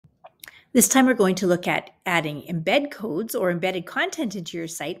This time we're going to look at adding embed codes or embedded content into your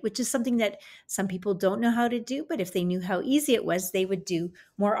site, which is something that some people don't know how to do, but if they knew how easy it was, they would do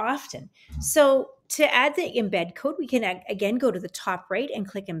more often. So to add the embed code, we can again go to the top right and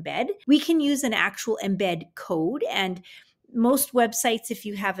click embed. We can use an actual embed code, and most websites, if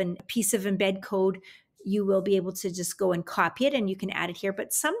you have a piece of embed code, you will be able to just go and copy it and you can add it here.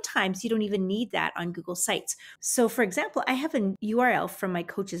 But sometimes you don't even need that on Google Sites. So for example, I have a URL from my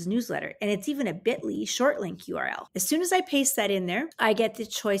coach's newsletter, and it's even a bit.ly short link URL. As soon as I paste that in there, I get the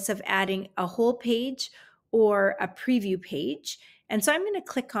choice of adding a whole page or a preview page. And so I'm going to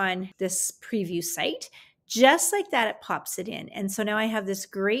click on this preview site. Just like that, it pops it in. And so now I have this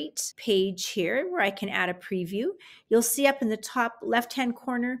great page here where I can add a preview. You'll see up in the top left-hand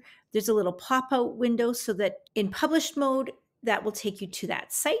corner, there's a little pop-out window so that in published mode, that will take you to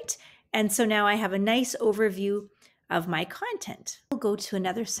that site. And so now I have a nice overview of my content. We'll go to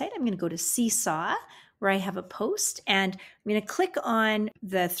another site. I'm going to go to Seesaw, where I have a post, and I'm going to click on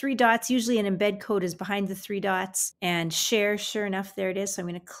the three dots. Usually an embed code is behind the three dots, and share. Sure enough, there it is. So I'm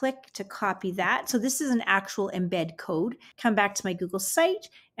going to click to copy that. So this is an actual embed code. Come back to my Google site,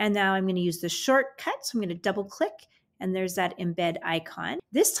 and now I'm going to use the shortcut. So I'm going to double click, and there's that embed icon.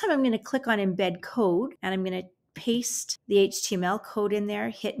 This time I'm going to click on embed code, and I'm going to paste the HTML code in there,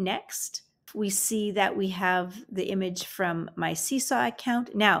 hit next. We see that we have the image from my Seesaw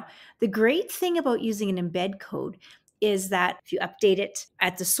account. Now, the great thing about using an embed code is that if you update it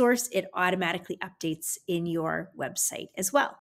at the source, it automatically updates in your website as well.